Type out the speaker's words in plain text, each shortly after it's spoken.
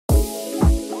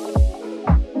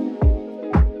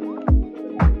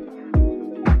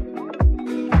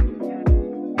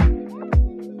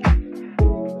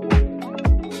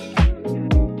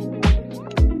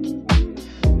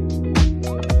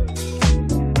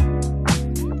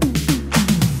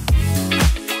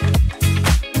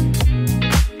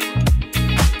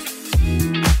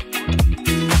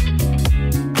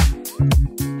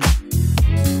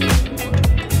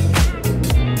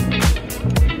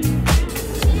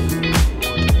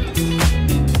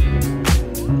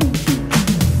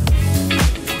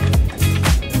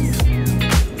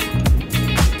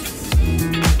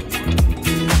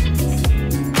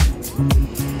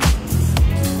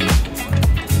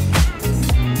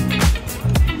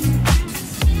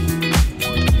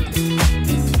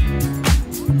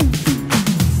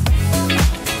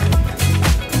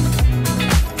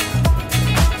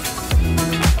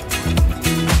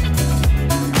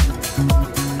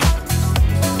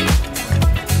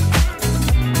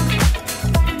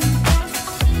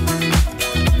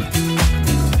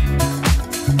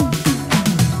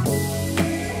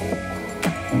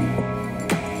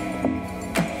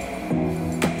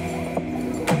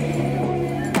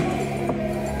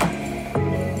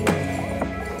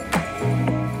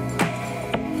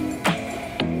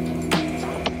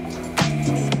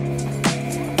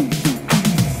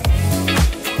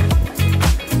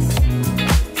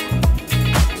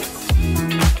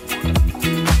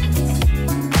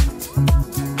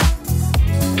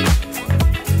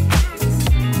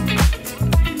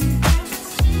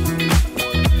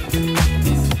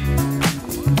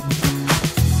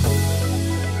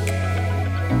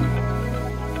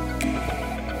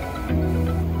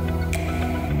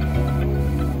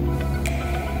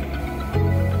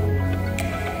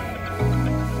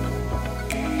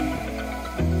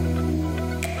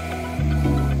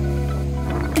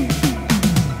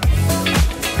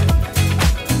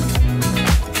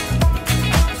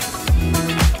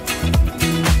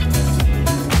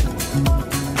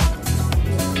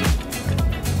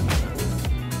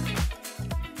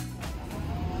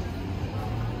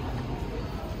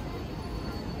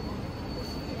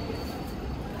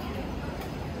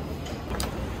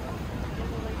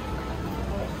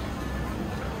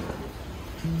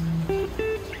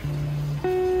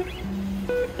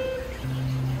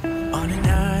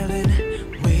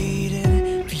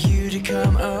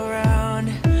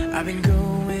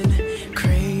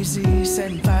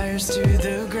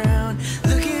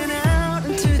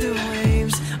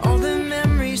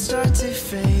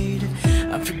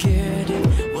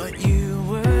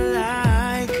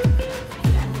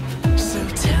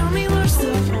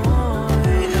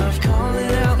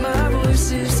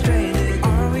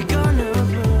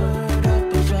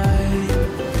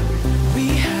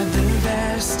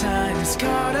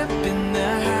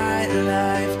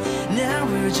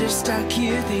just stuck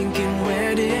here thinking,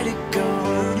 where did it go?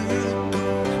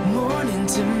 Morning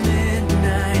to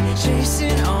midnight,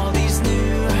 chasing all these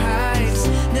new heights.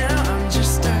 Now I'm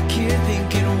just stuck here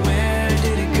thinking, where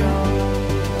did it go?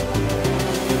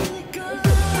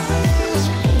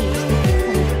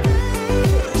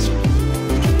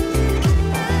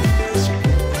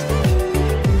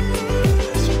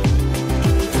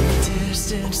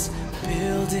 Distance,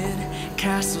 building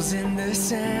castles in the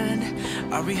sand.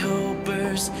 Are we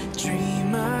hopers,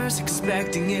 dreamers,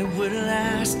 expecting it would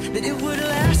last? That it would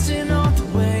last in all the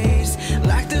ways,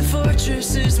 like the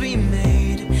fortresses we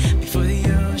made before the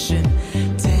ocean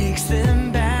takes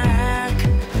them back.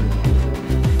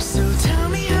 So tell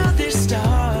me how this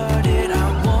started.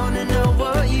 I wanna know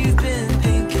what you've been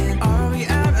thinking. Are we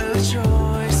out of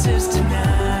choices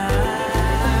tonight?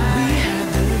 We had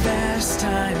the best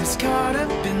times, caught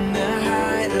up in the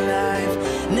high life.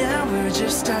 Now we're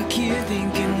just stuck here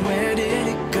thinking, where did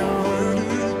it go?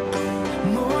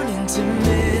 Morning to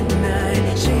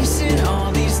midnight, chasing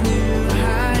all these new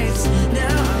heights.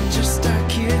 Now I'm just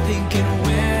stuck here thinking,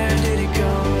 where did it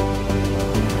go?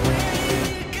 Where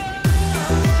did it go?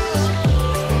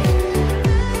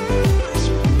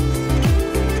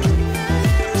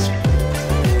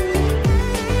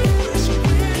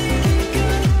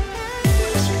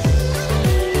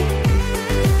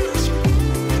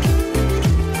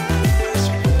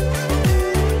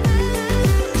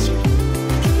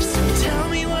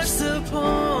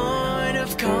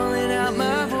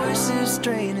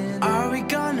 Straining. Are we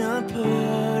gonna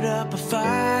put up a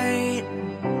fight?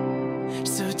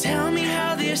 So tell me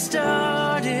how this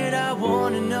started. I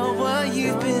wanna know what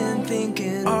you've been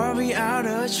thinking. Are we out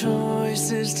of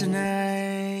choices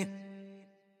tonight?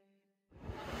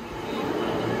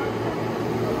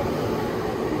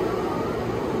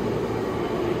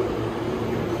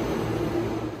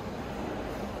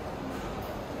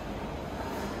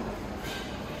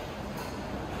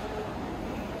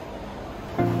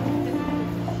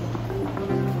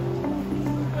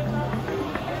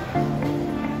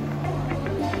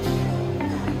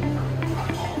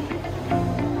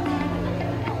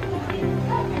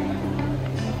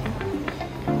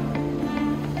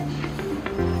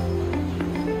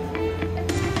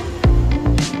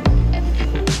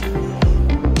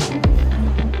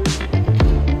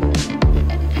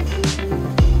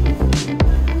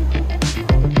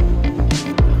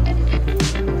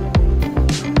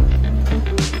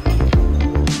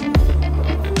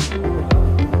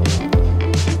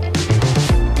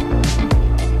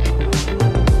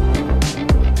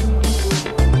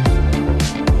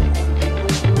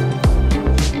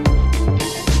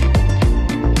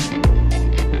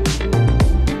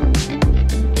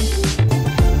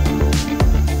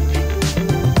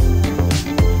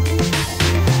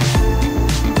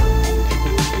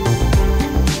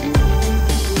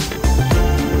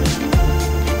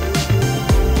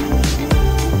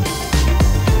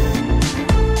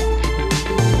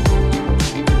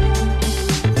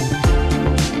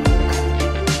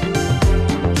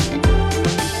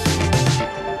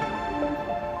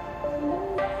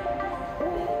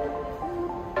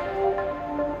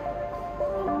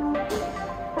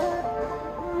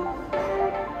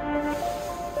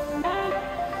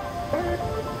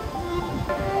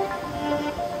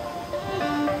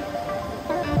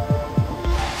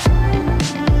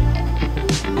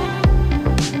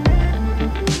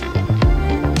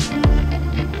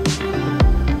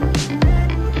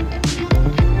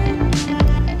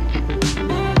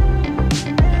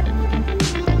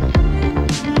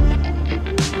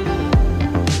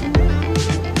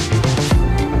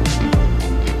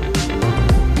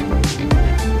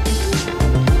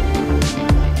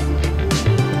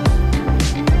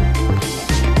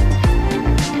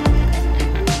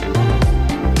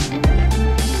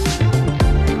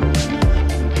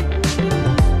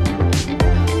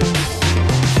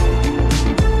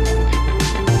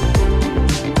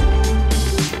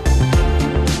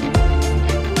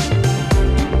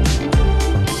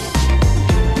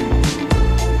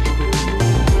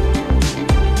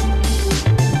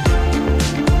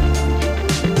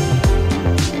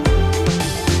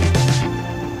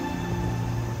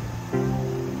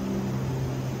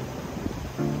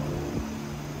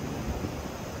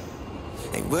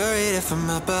 Worried if I'm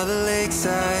up by the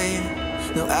lakeside.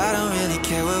 No, I don't really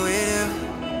care what we do,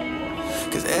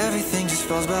 'cause everything just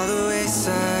falls by the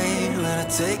wayside when I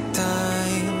take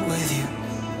time with you.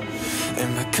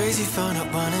 Am I crazy for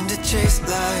not wanting to chase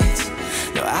lights?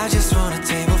 No, I just want a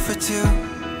table for two.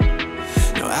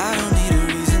 No, I don't need a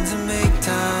reason to make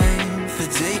time for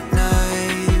date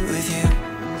night with you.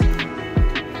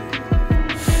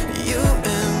 You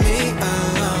and me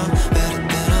alone, better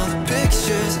than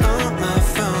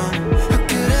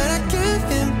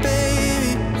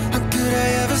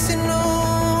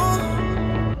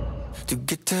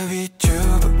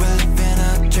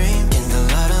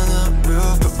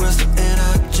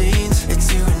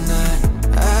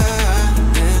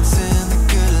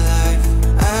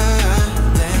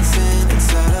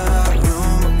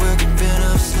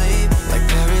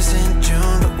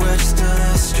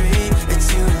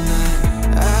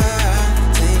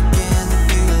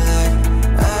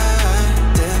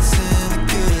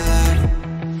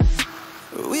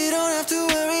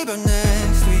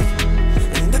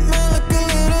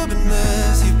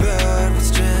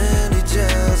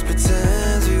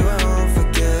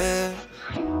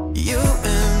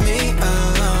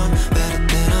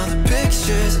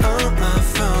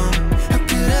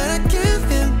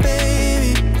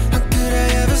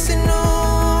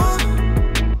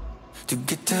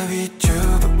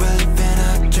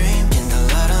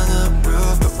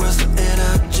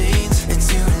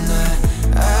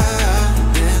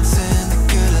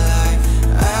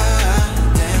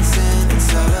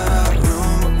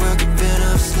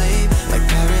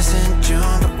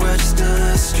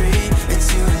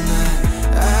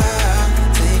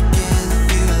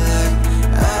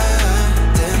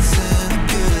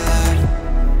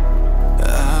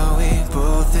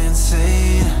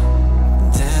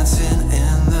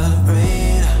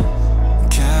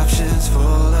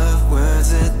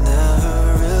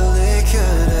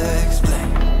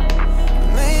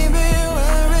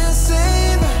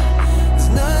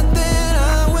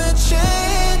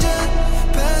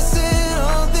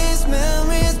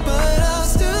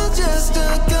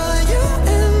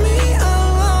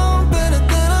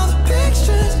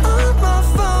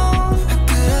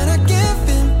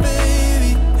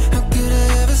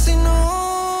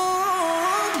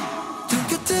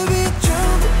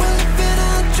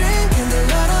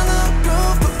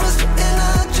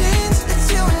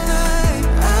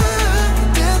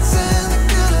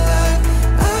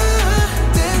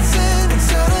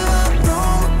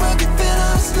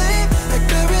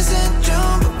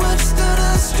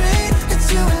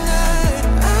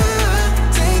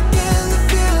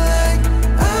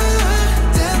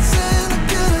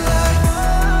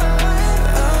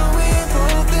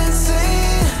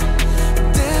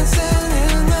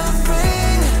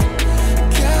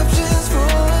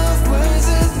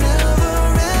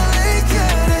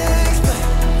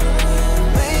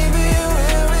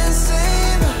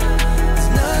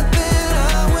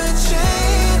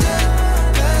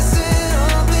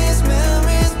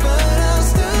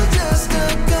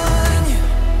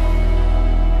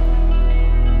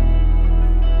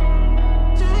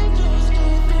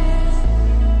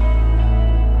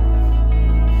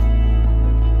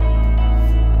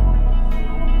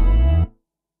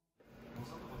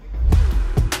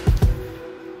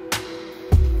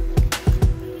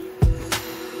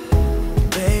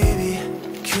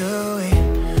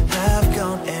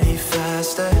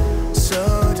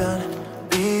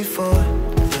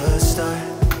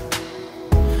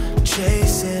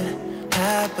chasing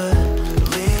happily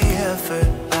ever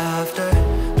after,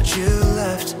 but you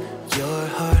left your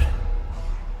heart.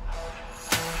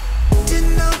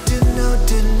 Didn't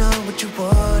know what you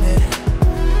wanted,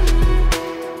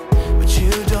 but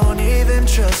you don't even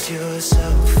trust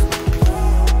yourself.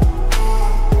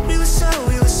 We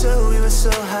were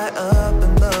so high up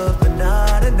in love, but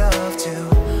not enough to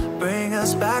bring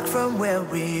us back from where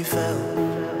we fell.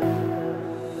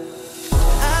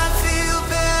 I feel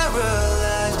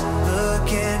paralyzed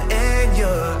looking in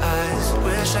your eyes.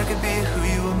 Wish I could be who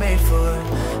you were made for,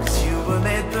 'cause you were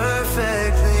made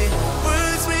perfectly.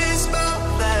 Words we spoke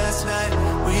last night,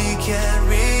 we can't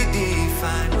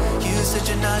redefine. You said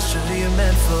you're not sure who you're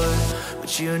meant for,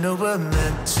 but you know we're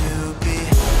meant to be.